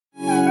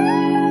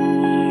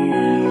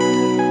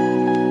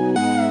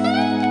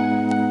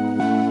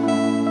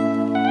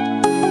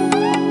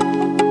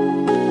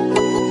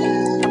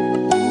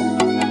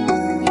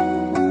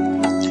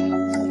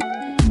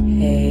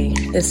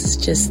This is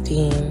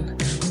Justine,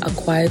 a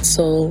quiet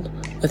soul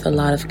with a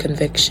lot of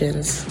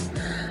convictions.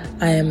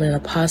 I am an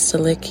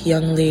apostolic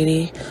young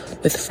lady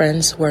with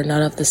friends who are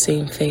not of the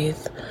same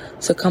faith.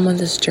 So come on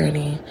this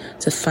journey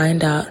to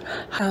find out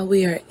how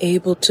we are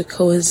able to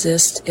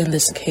coexist in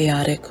this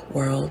chaotic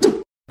world.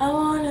 I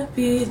want to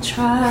be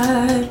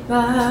tried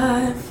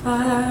by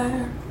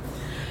fire.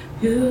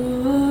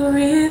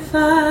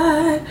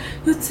 Purified,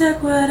 you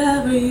take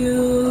whatever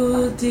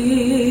you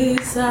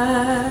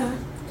desire.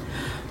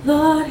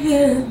 Lord,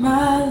 hear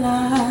my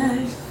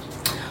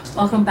life.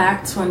 Welcome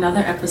back to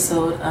another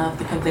episode of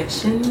The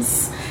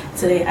Convictions.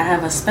 Today I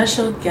have a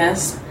special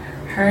guest.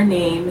 Her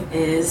name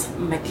is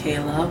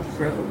Mikayla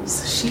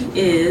Rose. She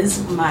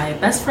is my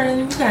best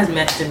friend. You guys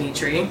met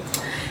Dimitri,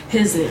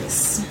 his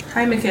niece.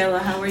 Hi, Mikayla.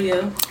 How are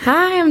you?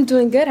 Hi, I'm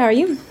doing good. How are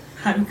you?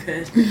 I'm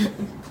good.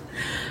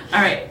 All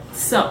right.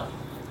 So,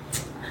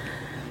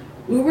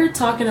 we were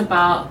talking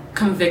about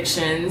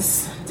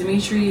convictions.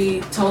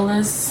 Dimitri told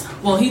us,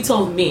 well, he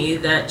told me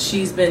that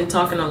she's been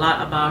talking a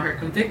lot about her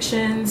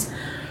convictions.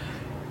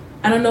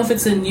 I don't know if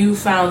it's a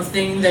newfound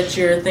thing that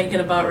you're thinking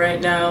about right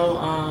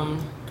now,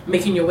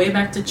 making your way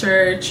back to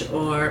church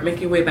or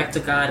making your way back to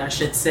God, I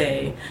should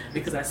say,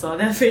 because I saw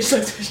that facial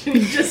expression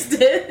you just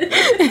did.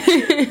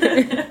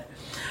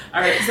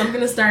 All right, so I'm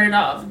going to start it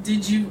off.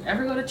 Did you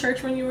ever go to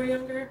church when you were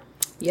younger?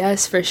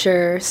 Yes, for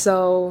sure.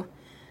 So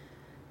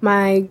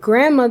my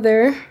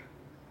grandmother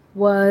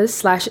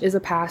is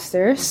a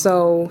pastor.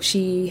 So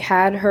she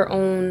had her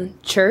own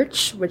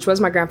church, which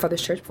was my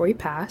grandfather's church before he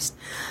passed.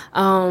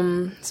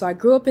 So I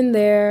grew up in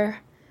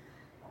there.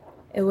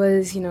 It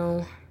was,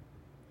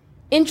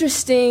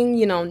 interesting,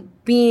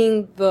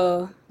 being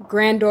the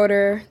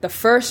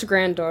first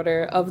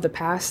granddaughter of the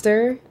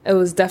pastor. It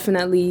was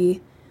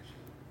definitely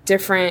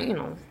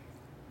different,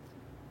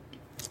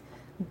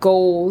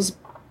 goals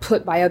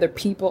put by other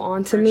people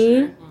onto me.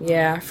 Sure. Mm-hmm.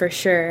 Yeah, for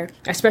sure.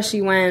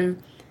 Especially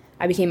when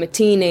I became a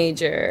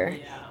teenager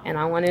and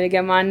I wanted to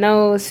get my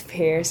nose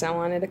pierced. I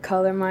wanted to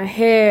color my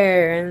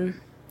hair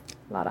and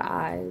a lot of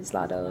eyes, a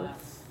lot of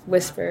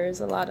whispers,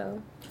 a lot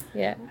of,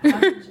 yeah.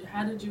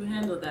 How did you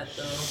handle that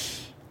though?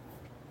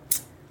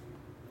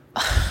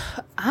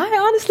 I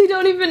honestly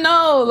don't even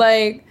know.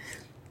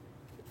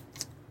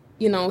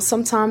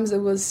 Sometimes it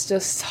was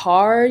just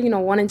hard,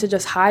 wanting to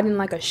just hide in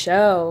like a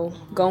shell,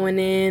 going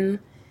in.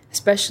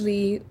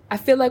 Especially, I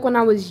feel like when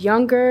I was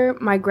younger,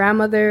 my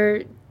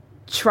grandmother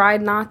tried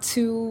not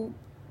to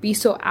be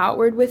so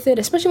outward with it,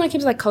 especially when it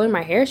came to coloring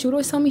my hair. She would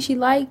always tell me she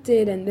liked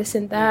it and this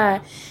and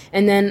that.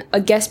 And then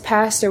a guest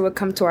pastor would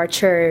come to our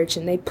church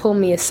and they'd pull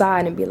me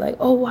aside and be like,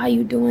 oh, why are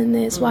you doing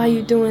this? Why are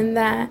you doing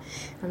that?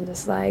 I'm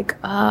just like,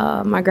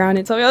 my grandma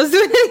didn't tell me I was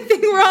doing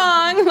anything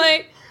wrong.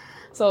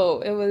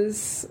 So it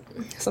was,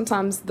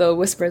 sometimes the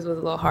whispers was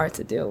a little hard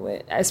to deal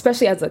with,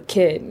 especially as a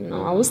kid.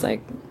 I was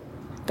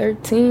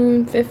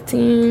 13,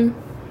 15.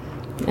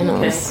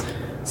 Okay.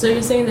 So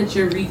you're saying that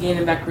you're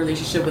regaining back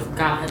relationship with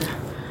God.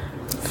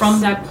 From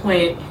that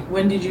point,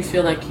 when did you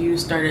feel like you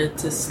started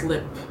to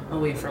slip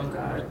away from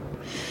God?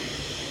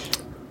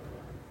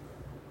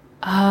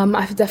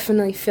 I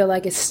definitely feel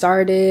like it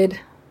started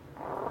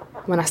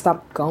when I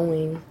stopped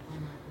going.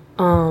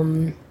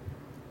 At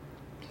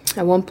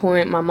one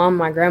point, my mom and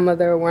my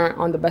grandmother weren't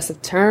on the best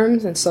of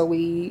terms, and so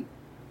we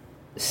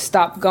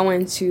stopped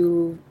going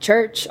to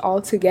church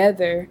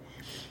altogether.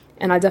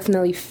 And I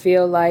definitely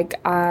feel like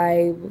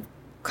I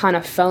kind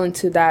of fell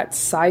into that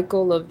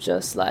cycle of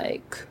just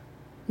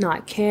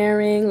not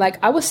caring.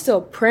 I was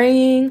still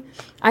praying.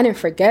 I didn't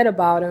forget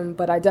about him,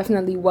 but I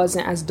definitely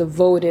wasn't as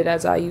devoted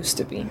as I used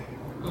to be.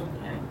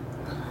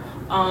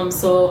 Okay.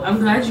 So I'm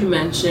glad you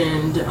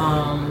mentioned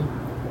the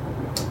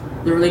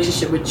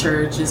relationship with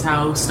church is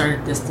how it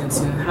started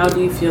distancing. How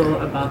do you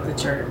feel about the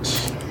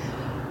church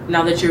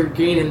now that you're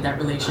gaining that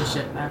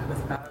relationship back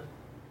with God?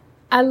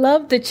 I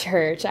love the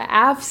church. I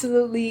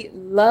absolutely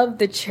love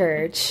the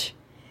church.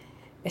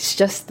 It's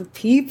just the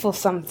people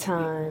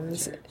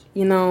sometimes.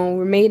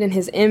 We're made in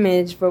his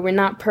image, but we're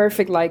not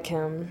perfect like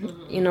him.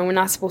 Mm-hmm. We're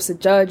not supposed to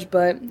judge,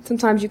 but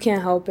sometimes you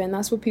can't help it. And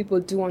that's what people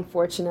do,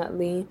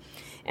 unfortunately.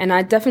 And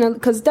I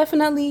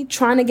definitely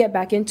trying to get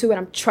back into it.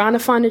 I'm trying to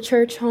find a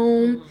church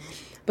home. Mm-hmm.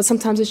 But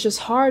sometimes it's just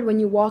hard when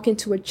you walk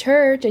into a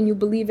church and you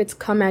believe it's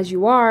come as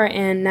you are,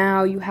 and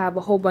now you have a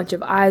whole bunch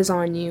of eyes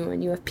on you,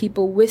 and you have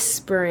people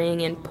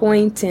whispering and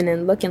pointing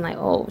and looking like,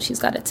 oh, she's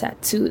got a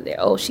tattoo there.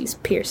 Oh, she's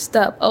pierced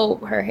up. Oh,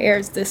 her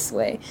hair's this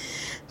way.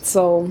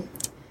 So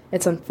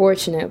it's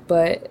unfortunate,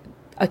 but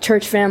a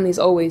church family is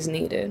always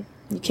needed.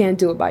 You can't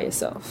do it by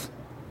yourself.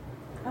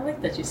 I like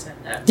that you said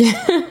that.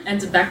 And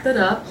to back that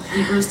up,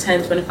 Hebrews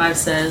 10:25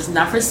 says,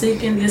 not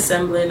forsaking the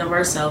assembling of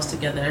ourselves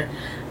together,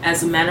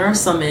 as the manner of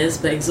some is,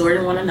 but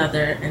exhorting one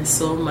another, and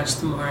so much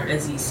the more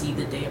as ye see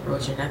the day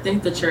approaching. I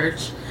think the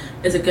church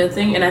is a good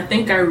thing, and I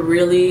think I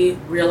really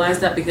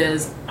realized that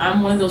because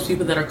I'm one of those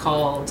people that are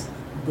called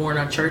born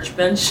on church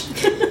bench.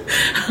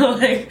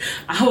 Like,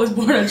 I was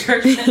born a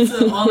church fan,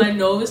 so all I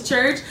know is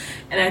church.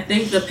 And I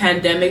think the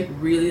pandemic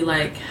really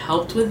like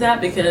helped with that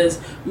because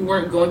we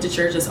weren't going to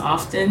church as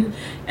often.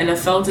 And I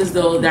felt as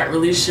though that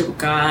relationship with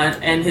God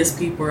and his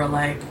people are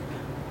like,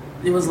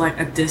 it was like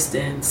a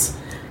distance.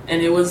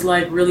 And it was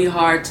like really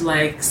hard to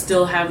like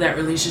still have that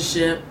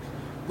relationship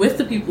with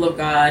the people of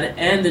God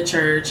and the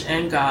church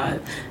and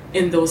God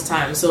in those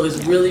times. So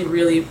it's really,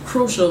 really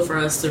crucial for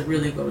us to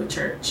really go to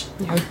church.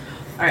 Yeah.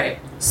 All right.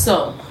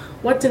 So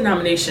what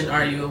denomination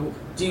are you?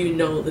 Do you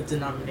know the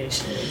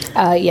denomination?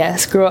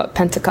 Yes, grew up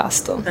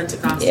Pentecostal.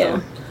 Pentecostal.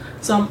 Yeah.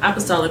 So I'm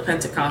apostolic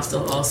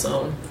Pentecostal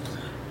also.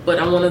 But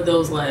I'm one of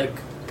those like,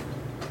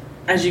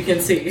 as you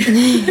can see.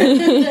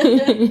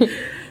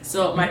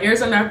 So my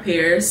ears are not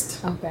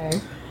pierced. Okay.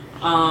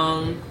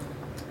 I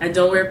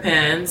don't wear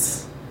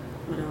pants.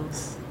 What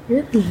else?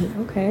 Really?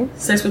 Okay.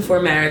 Sex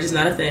before marriage is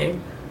not a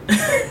thing.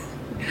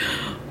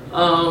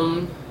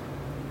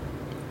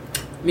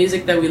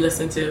 Music that we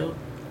listen to.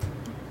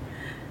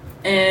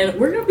 And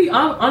we're going to be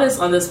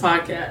honest on this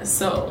podcast.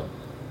 So,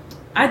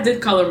 I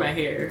did color my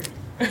hair.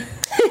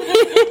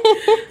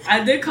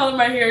 I did color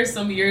my hair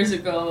some years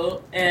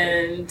ago.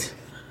 And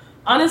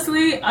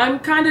honestly, I'm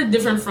kind of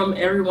different from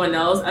everyone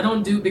else. I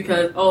don't do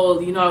because,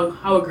 you know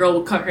how a girl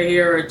will cut her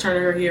hair or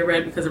turn her hair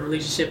red because of a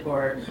relationship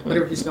or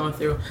whatever she's going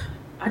through.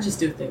 I just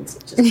do things.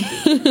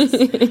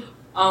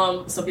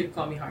 Some people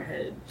call me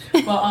hard-headed.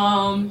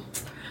 But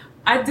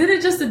I did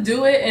it just to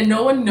do it, and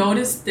no one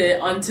noticed it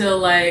until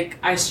like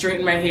I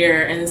straightened my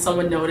hair, and then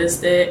someone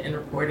noticed it and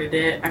reported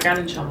it. I got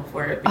in trouble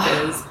for it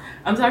because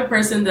I'm the type of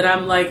person that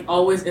I'm like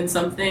always in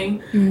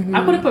something. Mm-hmm.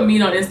 I put up a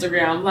meme on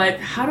Instagram, like,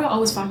 how do I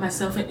always find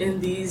myself in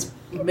these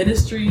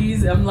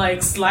ministries? I'm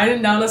like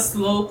sliding down a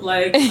slope,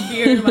 like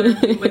here.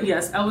 But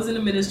yes, I was in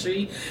a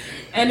ministry,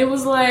 and it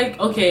was like,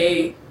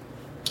 okay,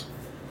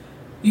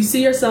 you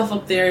see yourself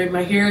up there,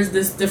 my hair is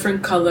this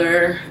different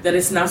color that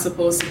it's not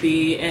supposed to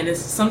be, and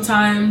it's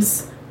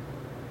sometimes,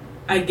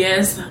 I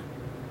guess,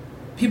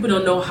 people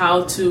don't know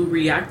how to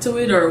react to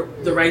it or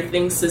the right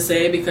things to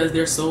say because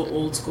they're so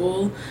old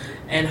school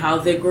and how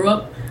they grew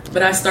up.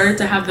 But I started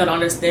to have that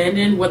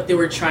understanding what they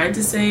were trying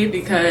to say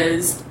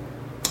because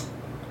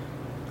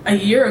a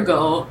year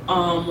ago,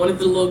 one of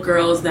the little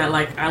girls that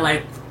like I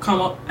like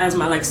come up as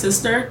my like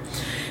sister,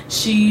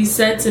 she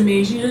said to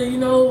me, you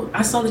know,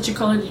 I saw that you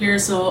colored your hair,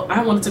 so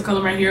I wanted to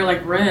color my hair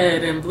like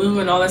red and blue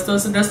and all that stuff.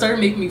 So that started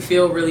making me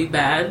feel really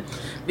bad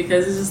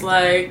because it's just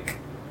like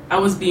I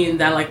was being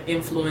that like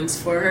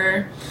influence for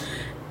her,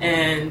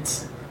 and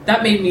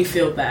that made me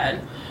feel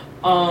bad.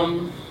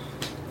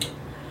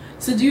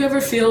 So do you ever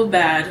feel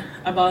bad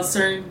about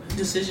certain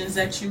decisions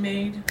that you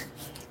made?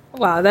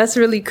 Wow, that's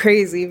really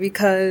crazy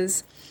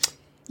because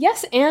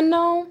yes and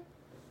no.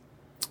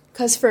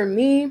 Because for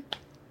me,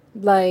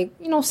 like,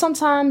 you know,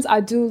 sometimes I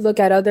do look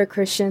at other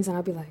Christians and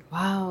I'll be like,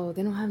 wow,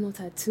 they don't have no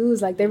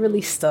tattoos. Like, they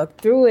really stuck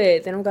through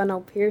it. They don't got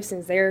no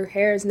piercings. Their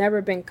hair has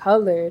never been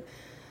colored.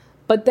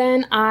 But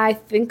then I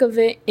think of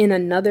it in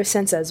another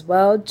sense as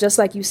well. Just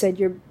like you said,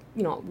 you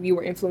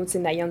were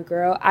influencing that young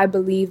girl. I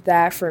believe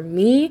that for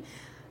me,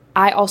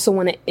 I also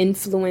want to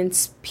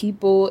influence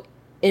people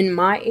in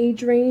my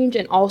age range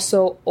and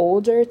also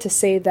older to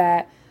say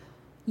that,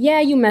 yeah,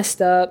 you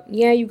messed up.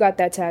 Yeah, you got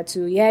that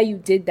tattoo. Yeah, you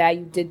did that.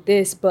 You did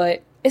this.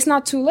 But it's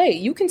not too late.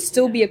 You can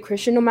still be a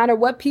Christian no matter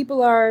what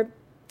people are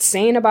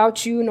saying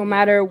about you, no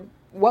matter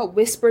what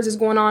whispers is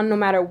going on, no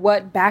matter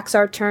what backs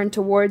are turned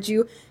towards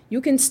you. You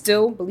can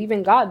still believe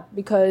in God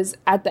because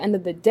at the end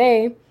of the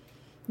day,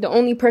 the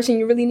only person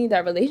you really need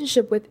that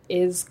relationship with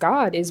is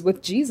God, is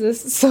with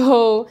Jesus.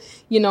 So,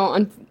 you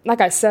know,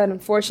 like I said,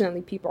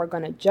 unfortunately, people are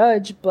going to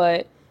judge,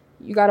 but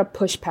you got to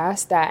push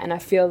past that. And I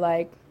feel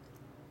like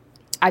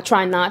I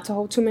try not to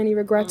hold too many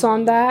regrets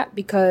on that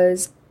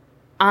because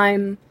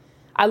I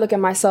look at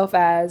myself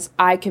as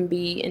I can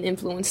be an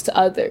influence to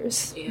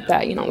others. Yeah.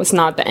 That, you know, it's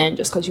not the end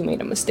just because you made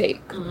a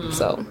mistake. Mm-hmm.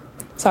 So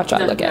I try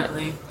to look at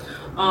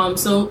it.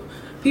 So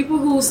people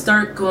who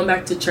start going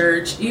back to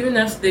church, even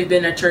if they've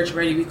been at church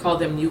already, we call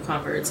them new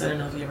converts. I don't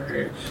know if you ever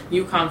heard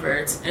new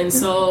converts. And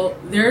so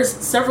there's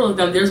several of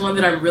them. There's one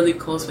that I'm really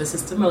close with,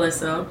 Sister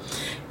Melissa.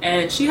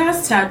 And she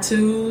has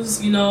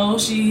tattoos, you know,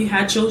 she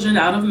had children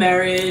out of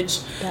marriage.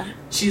 Yeah.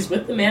 She's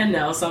with the man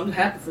now, so I'm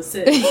happy for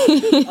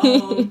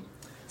Sis.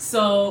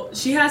 So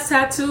she has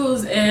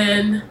tattoos,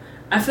 and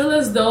I feel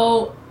as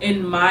though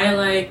in my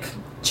like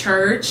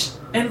church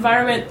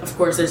environment, of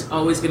course, there's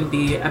always going to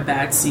be a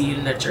bad seed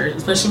in the church,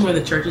 especially when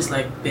the church is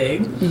like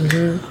big.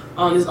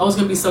 Mm-hmm. There's always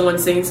going to be someone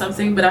saying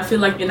something, but I feel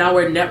like in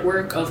our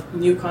network of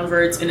new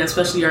converts and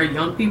especially our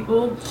young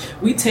people,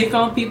 we take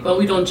on people,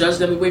 we don't judge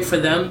them, we wait for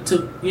them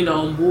to, you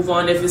know, move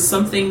on. If it's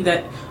something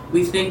that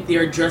we think they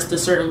are dressed a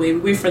certain way, we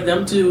wait for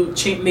them to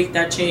make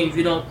that change.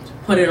 We don't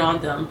put it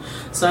on them.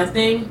 So I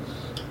think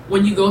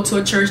when you go to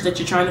a church that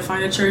you're trying to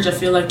find a church, I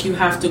feel like you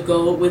have to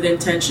go with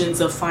intentions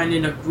of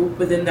finding a group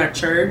within that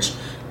church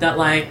that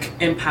like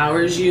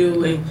empowers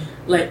you and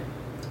like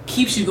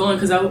keeps you going.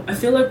 Because I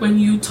feel like when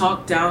you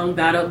talk down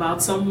bad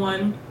about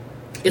someone,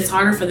 it's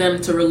harder for them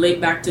to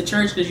relate back to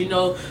church because, you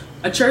know,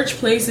 a church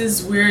place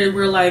is where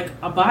we're like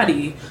a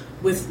body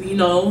with, you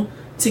know,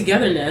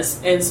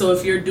 togetherness. And so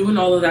if you're doing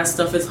all of that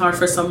stuff, it's hard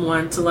for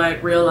someone to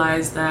like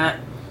realize that,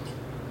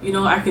 you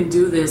know, I can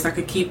do this, I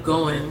could keep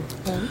going.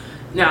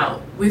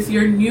 Now, with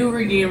your new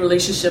regained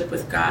relationship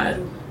with God,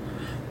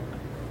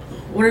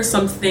 what are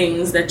some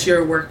things that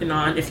you're working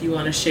on, if you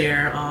want to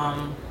share,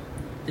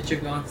 that you're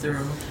going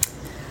through?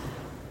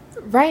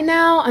 Right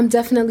now, I'm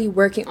definitely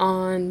working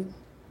on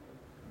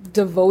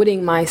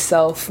devoting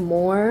myself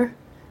more.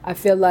 I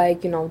feel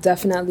like, you know,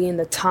 definitely in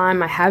the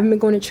time I haven't been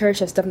going to church,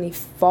 that's definitely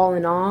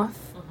fallen off.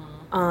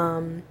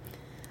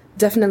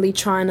 Definitely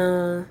trying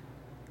to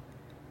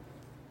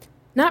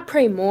not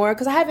pray more,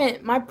 because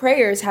my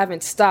prayers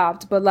haven't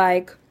stopped, but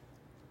like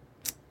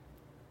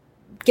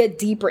get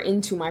deeper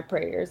into my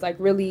prayers, like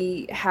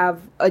really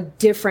have a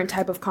different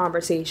type of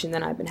conversation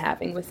than I've been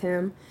having with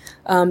him.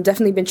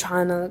 Definitely been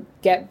trying to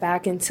get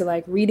back into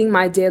like reading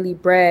my daily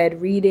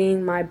bread,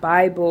 reading my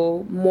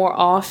Bible more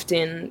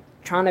often,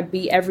 trying to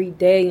be every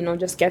day, you know,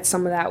 just get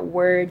some of that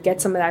word,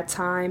 get some of that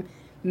time,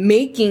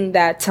 making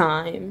that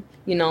time,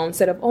 you know,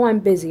 instead of, oh, I'm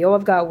busy, oh,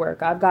 I've got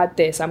work, I've got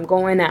this, I'm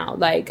going out,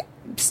 like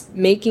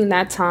making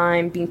that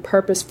time, being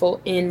purposeful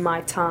in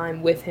my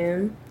time with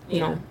him, you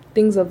know,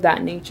 things of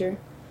that nature.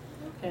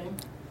 Okay.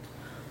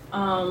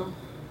 I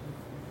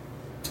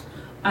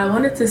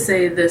wanted to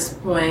say this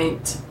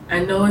point.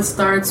 I know it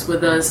starts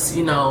with us,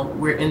 you know,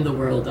 we're in the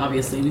world,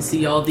 obviously. We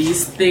see all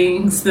these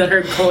things that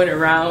are going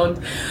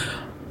around.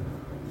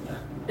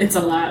 It's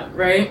a lot,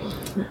 right?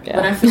 Yeah.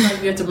 But I feel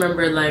like we have to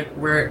remember, like,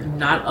 we're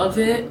not of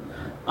it.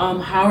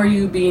 How are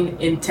you being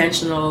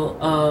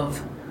intentional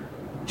of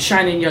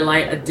shining your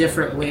light a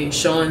different way,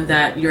 showing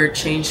that you're a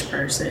changed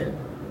person?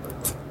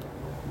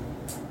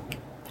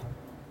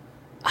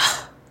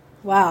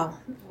 Wow,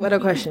 what a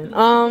question.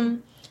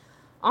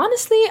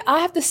 Honestly, I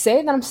have to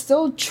say that I'm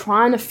still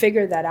trying to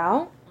figure that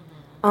out.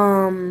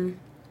 I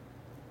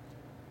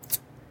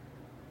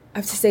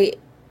have to say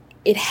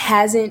it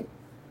hasn't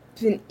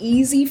been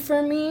easy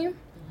for me.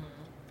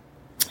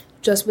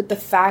 Just with the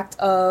fact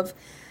of,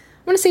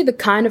 I want to say the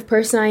kind of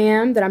person I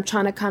am, that I'm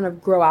trying to kind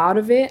of grow out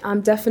of it.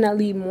 I'm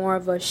definitely more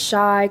of a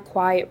shy,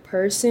 quiet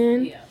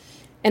person. Yeah.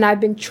 And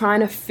I've been trying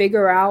to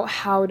figure out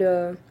how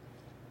to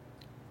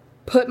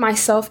put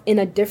myself in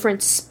a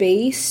different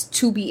space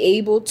to be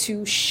able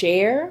to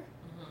share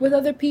with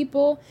other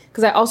people.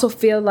 Because I also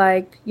feel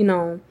like, you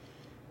know,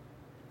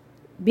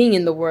 being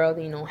in the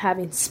world, you know,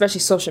 having,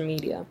 especially social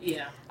media.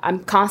 Yeah.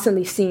 I'm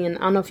constantly seeing, I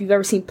don't know if you've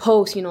ever seen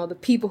posts, you know, the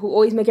people who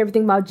always make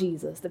everything about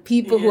Jesus, the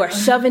people who are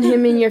shoving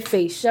him in your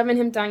face, shoving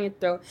him down your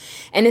throat.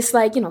 And it's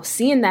like, you know,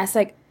 seeing that, it's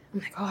like, I'm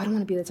like, oh, I don't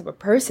want to be that type of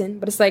person.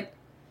 But it's like,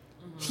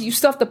 you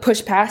still have to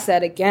push past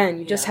that again.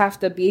 You just have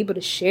to be able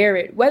to share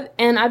it.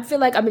 And I feel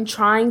like I've been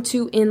trying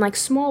to in like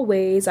small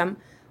ways. I'm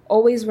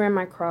always wearing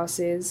my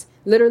crosses.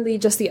 Literally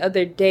just the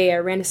other day, I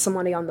ran into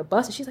somebody on the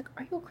bus and she's like,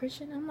 are you a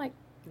Christian? I'm like,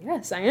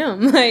 yes, I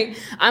am. Like,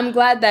 I'm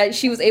glad that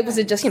she was able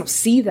to just, you know,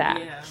 see that.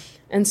 Yeah.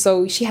 And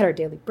so she had her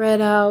daily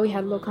bread out. We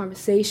had a little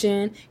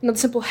conversation. You know, the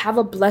simple, have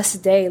a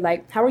blessed day.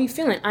 Like, how are you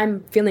feeling?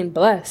 I'm feeling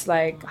blessed,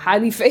 like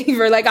highly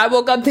favored. Like, I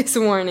woke up this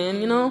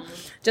morning, you know,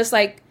 just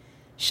like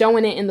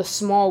showing it in the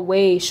small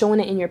ways, showing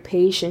it in your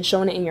patience,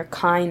 showing it in your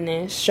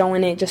kindness,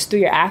 showing it just through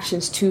your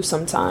actions too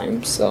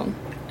sometimes. So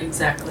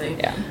exactly.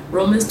 Yeah.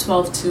 Romans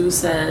 12:2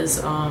 says,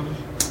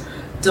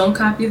 don't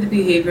copy the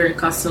behavior and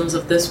customs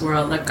of this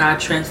world. Let God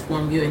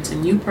transform you into a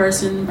new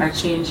person by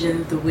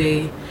changing the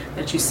way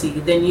that you see.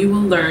 Then you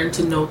will learn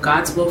to know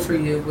God's will for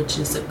you, which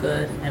is a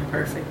good and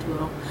perfect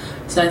will.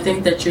 So I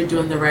think that you're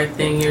doing the right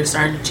thing. You're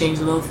starting to change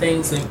little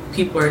things, and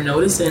people are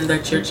noticing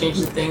that you're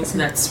changing things, and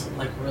that's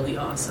like really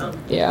awesome.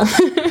 Yeah.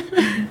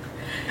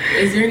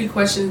 Is there any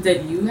questions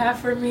that you have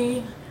for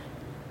me?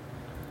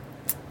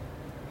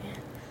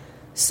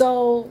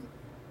 So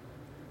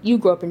you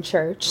grew up in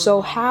church.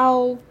 So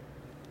how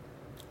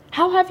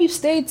have you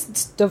stayed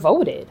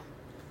devoted?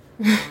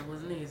 It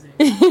wasn't easy.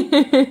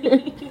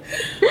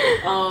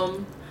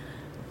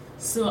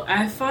 So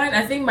I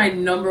think my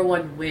number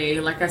one way,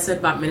 like I said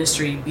about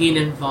ministry, being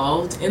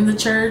involved in the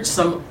church,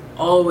 so I'm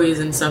always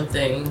in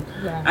something.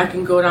 Yeah. I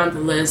can go down the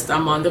list.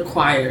 I'm on the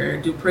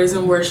choir, do praise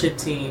and worship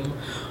team.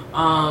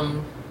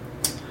 I'm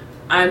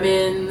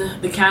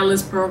in the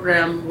Catalyst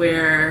program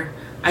where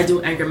I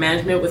do anger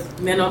management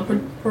with men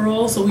on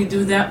parole. So we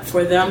do that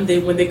for them.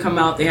 When they come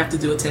out, they have to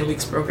do a 10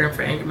 weeks program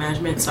for anger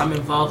management. So I'm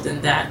involved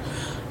in that.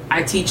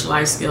 I teach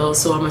life skills.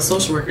 So I'm a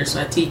social worker.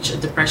 So I teach a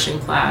depression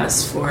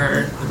class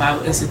for the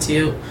Bible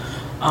Institute.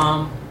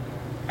 I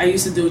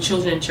used to do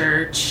children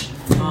church.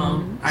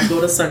 I go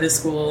to Sunday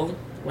school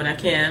when I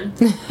can.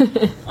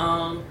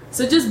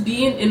 So just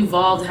being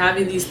involved,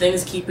 having these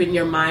things, keeping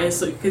your mind.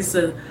 So because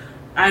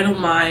I don't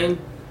mind.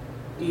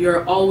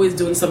 You're always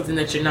doing something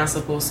that you're not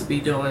supposed to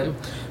be doing.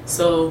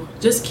 So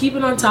just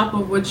keeping on top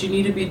of what you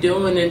need to be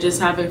doing and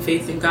just having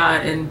faith in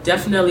God. And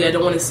definitely, I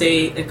don't want to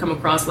say and come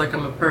across like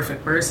I'm a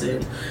perfect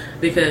person,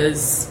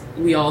 because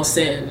we all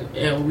sin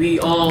and we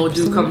all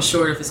do come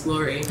short of His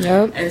glory.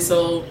 Yep. And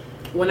so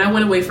when I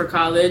went away for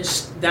college,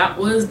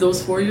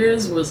 those 4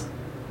 years was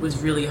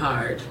was really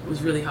hard. It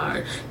was really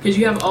hard because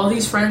you have all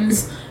these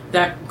friends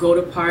that go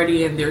to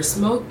party and they're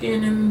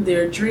smoking and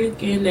they're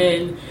drinking,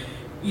 and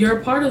you're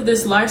a part of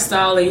this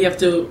lifestyle and you have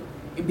to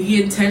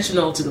be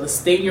intentional to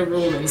stay in your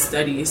room and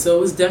study. So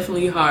it was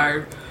definitely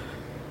hard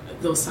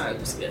those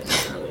times. Yeah,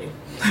 definitely.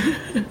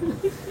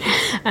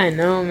 I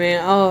know,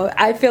 man. Oh,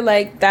 I feel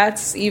like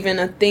that's even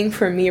a thing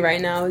for me right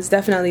now. It's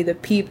definitely the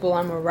people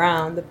I'm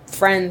around, the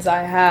friends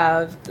I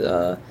have,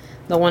 the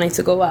wanting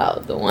to go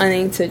out, the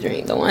wanting to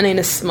drink, the wanting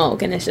to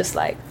smoke, and it's just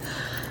like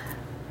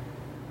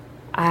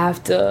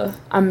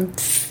I'm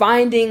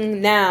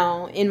finding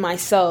now in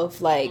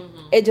myself, like,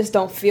 it just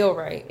don't feel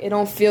right. It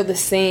don't feel the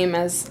same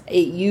as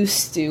it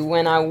used to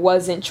when I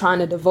wasn't trying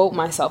to devote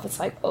myself. It's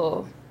like,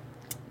 oh,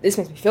 this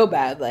makes me feel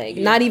bad. Like,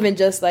 not even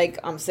just like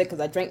I'm sick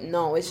because I drank.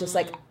 No, it's just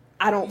like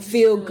I don't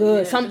feel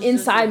good. Something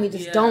inside me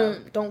just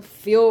don't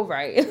feel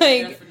right. Like,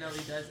 it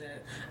definitely doesn't.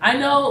 I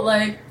know,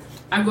 like,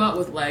 I go out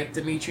with like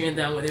Dimitri and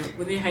them when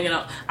they're hanging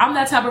out. I'm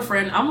that type of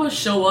friend. I'm gonna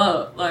show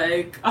up.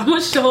 Like, I'm gonna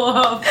show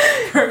up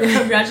for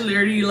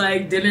congratulatory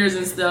like dinners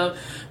and stuff.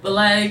 But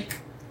like,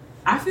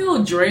 I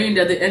feel drained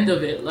at the end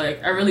of it.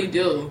 Like, I really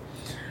do.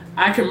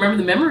 I can remember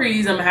the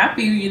memories. I'm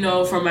happy, you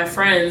know, from my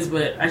friends,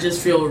 but I just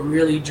feel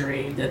really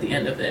drained at the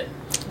end of it.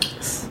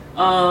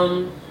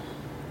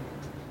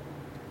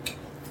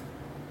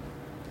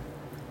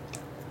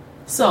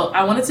 So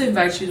I wanted to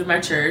invite you to my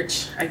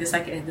church. I guess I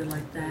can end it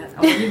like that.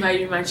 I want to invite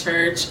you to my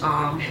church.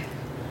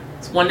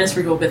 It's Oneness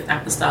Rehoboth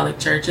Apostolic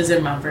Church. It's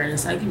in Mount Vernon,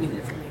 so I'll give you the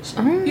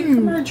information. You can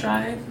come on and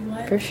try if you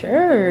like. For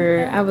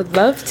sure. I would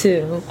love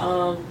to.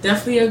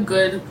 Definitely a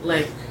good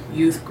like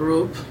youth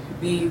group.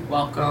 Be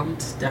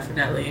welcomed,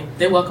 definitely.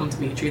 They welcome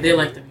Dimitri. They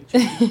like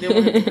Dimitri. They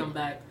want him to come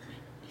back.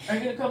 Are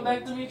you gonna come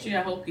back, Dimitri?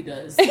 I hope he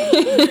does.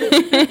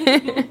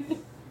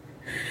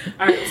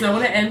 Alright, so I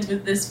want to end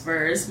with this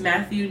verse,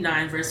 Matthew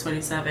 9, verse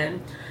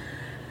 27.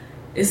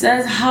 It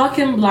says, how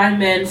can blind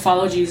men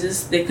follow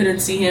Jesus? They couldn't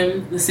see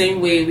him the same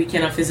way we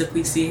cannot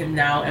physically see him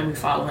now, and we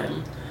follow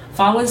him.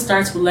 Following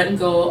starts with letting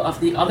go of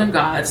the other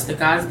gods, the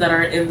gods that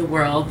are in the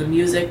world, the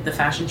music, the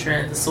fashion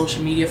trends, the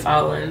social media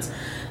followings.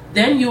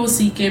 Then you will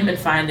seek him and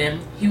find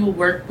him. He will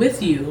work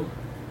with you,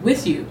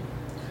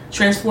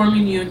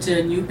 transforming you into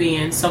a new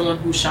being, someone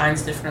who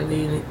shines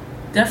differently. And it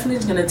definitely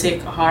is going to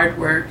take hard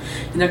work.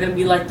 You're not going to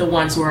be like the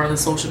ones who are on the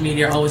social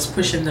media always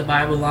pushing the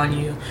Bible on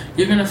you.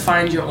 You're going to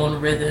find your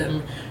own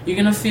rhythm. You're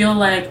going to feel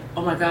like,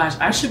 oh my gosh,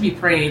 I should be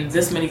praying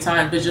this many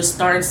times, but just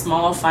starting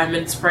small, 5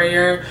 minutes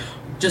prayer,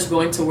 just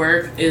going to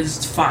work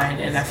is fine.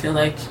 And I feel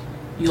like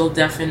you'll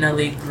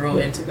definitely grow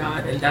into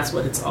God, and that's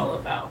what it's all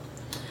about.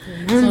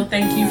 So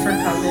thank you for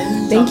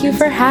coming. Thank you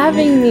for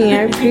having me.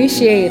 I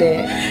appreciate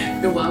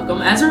it. You're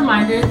welcome. As a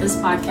reminder, this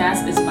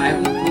podcast is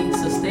bi-weekly,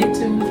 so stay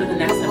tuned for the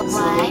next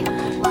episode.